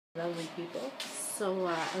Lovely people. So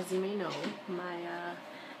as you may know,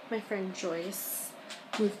 my friend Joyce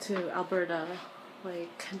moved to Alberta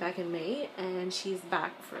like back in May, and she's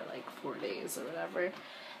back for like 4 days or whatever,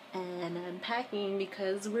 and I'm packing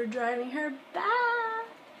because we're driving her back.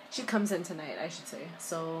 She comes in tonight, I should say.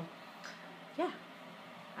 So yeah,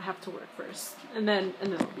 I have to work first, and then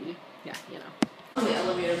it'll be, yeah, you know, on the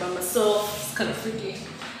elevator by myself. It's kind of freaky,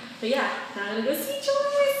 but yeah, now I'm gonna go see Joyce.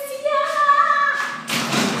 Yeah.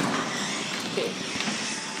 Okay.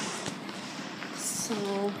 So,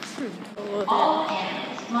 all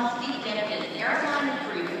candidates must be fitted with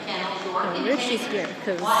airline-approved kennels or I wonder if she's here,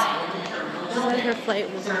 because she said her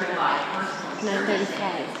flight was at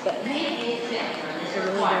 9:35, but I really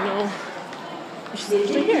don't know if she's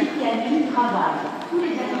actually here.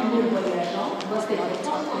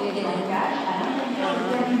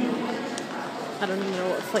 I don't even know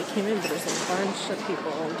what flight came in, but there's a bunch of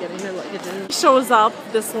people getting their luggage in. Shows up,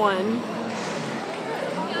 this one.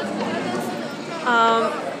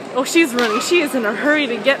 Oh, she's running. She is in a hurry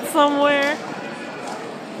to get somewhere.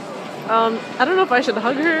 I don't know if I should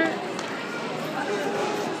hug her.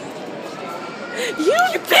 You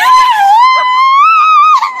bitch!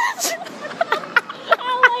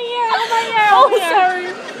 Oh, sorry.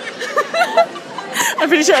 I'm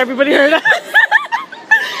pretty sure everybody heard that.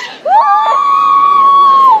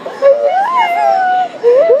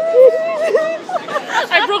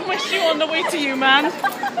 I broke my shoe on the way to you, man.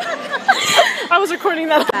 I was recording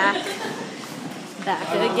that. Back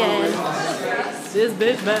again. This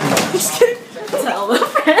bitch back. Just kidding. Tell the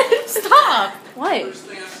friend. Stop. What?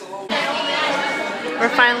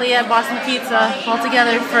 We're finally at Boston Pizza all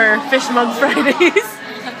together for Fish Mug Fridays.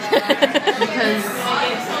 Because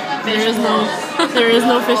there is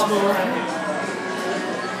no fish bowl.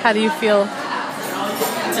 How do you feel?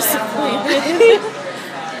 Disappointed.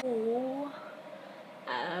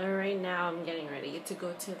 Right now I'm getting ready to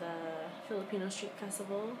go to the Filipino Street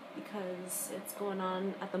Festival because it's going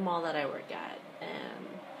on at the mall that I work at, and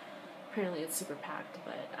apparently it's super packed,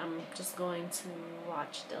 but I'm just going to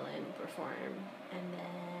watch Dylan perform, and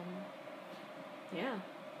then yeah,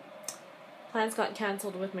 plans got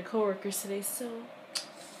cancelled with my coworkers today, so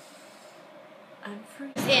I'm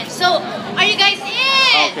free. So, are you guys in?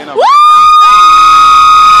 Okay, no.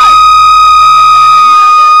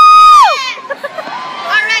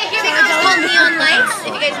 Alright, here we go. It's called Neon Lights. If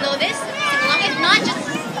you guys know this, sing along. If not,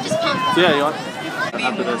 just pump. Yeah, you want?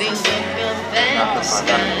 After this.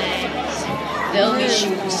 There'll be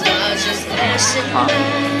shooting stars just passing by.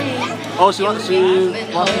 Oh, she wants to do it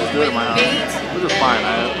at my house, which is fine. I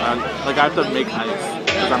have to make ice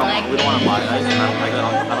because we don't want to buy ice, and I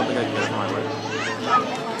don't think I can get it from my way.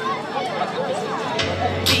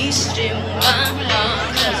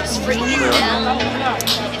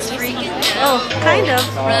 Oh, kind of.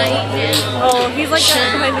 Oh, he's like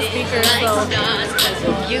behind the speaker, so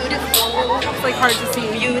it's like hard to see.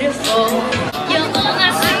 Beautiful. You're all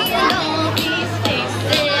I see in all these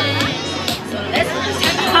faces. So let's just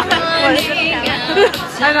have fun.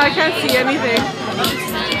 I know, I can't see anything.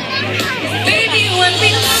 Baby, when we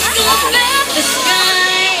look up at the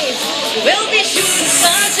sky, we'll be shooting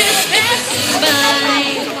stars just passing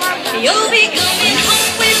by. You'll be coming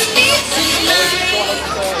home with me tonight,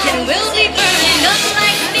 and we'll be burning up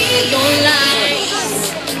like neon lights.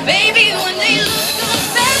 Baby, when they look up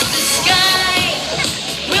at the sky,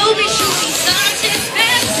 we'll be shooting stars just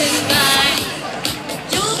passing by.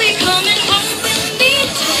 You'll be coming home with me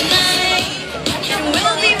tonight, and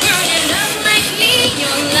we'll be burning up like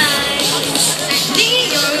neon lights.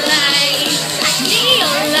 Neon lights,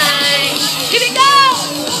 neon lights. Here we go!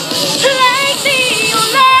 Like neon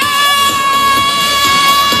lights.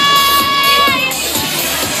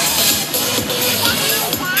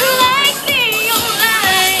 Like neon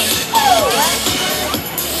lights.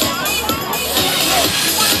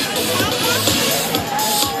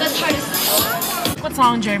 That's hard to say. What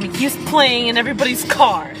song Jeremy keeps playing in everybody's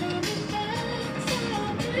car?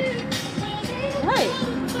 Right.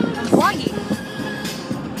 Vlogging.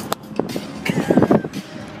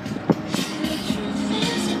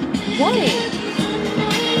 Why?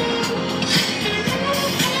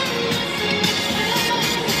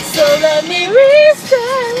 So let me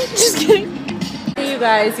restart. Just kidding. Hey you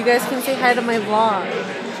guys can say hi to my vlog.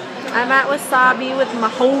 I'm at Wasabi with my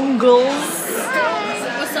homegirls.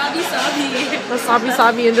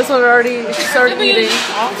 Wasabi, and this one already started eating.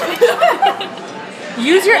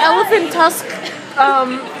 Use your elephant tusk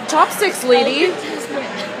chopsticks, lady.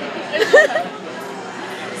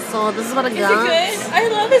 So this is what I got. I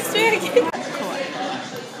love asparagus.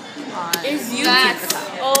 It's you.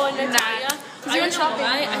 Oh, Natalia. You were shopping.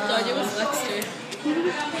 I thought it was Lexter.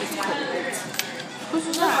 It's cold. Whose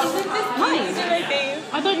is that? Mine.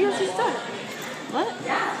 I thought yours was dead. What?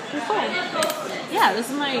 Your phone. Yeah, this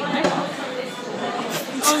is my iPhone.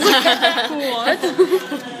 What?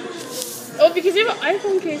 Oh, because you have an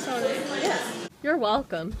iPhone case on it. Yeah. You're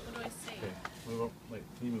welcome. What do I say? Move up. Wait,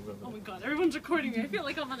 can you move over? Oh my god, everyone's recording me. I feel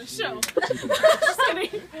like I'm on a show. Just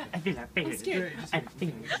kidding. I think I'm scared. I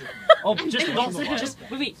think. Oh, just don't. Just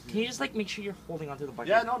wait. Can you just like make sure you're holding onto the bucket?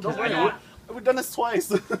 Yeah, no, don't worry. We've done this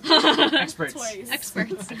twice. Experts. Twice.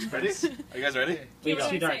 Experts. Ready? Are you guys ready? Okay, Wait, what do I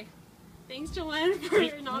too dark. say? Thanks, Joanne,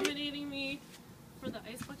 for nominating me for the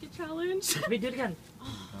Ice Bucket Challenge. Wait, do it again.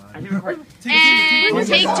 I didn't record. And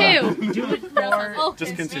take two. Do it for. Oh,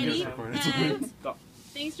 Just continue. and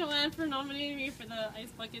thanks, Joanne, for nominating me for the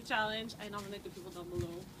Ice Bucket Challenge. I nominate the people down below.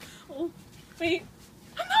 Oh, wait.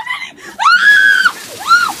 I'm nominating!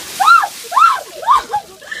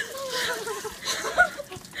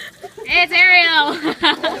 It's Ariel.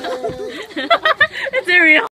 It's Ariel.